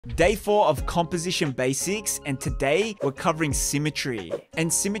Day 4 of composition basics, and today we're covering symmetry.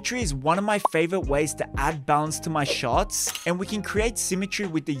 And symmetry is one of my favorite ways to add balance to my shots, and we can create symmetry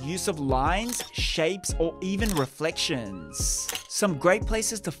with the use of lines, shapes, or even reflections. Some great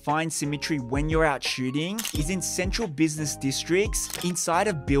places to find symmetry when you're out shooting is in central business districts, inside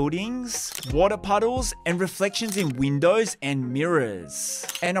of buildings, water puddles, and reflections in windows and mirrors.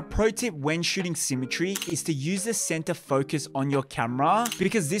 And a pro tip when shooting symmetry is to use the center focus on your camera,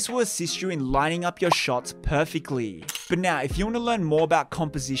 because this will assist you in lining up your shots perfectly. But now, if you want to learn more about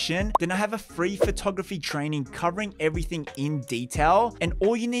composition, then I have a free photography training covering everything in detail, and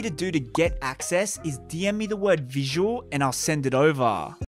all you need to do to get access is DM me the word visual and I'll send it over.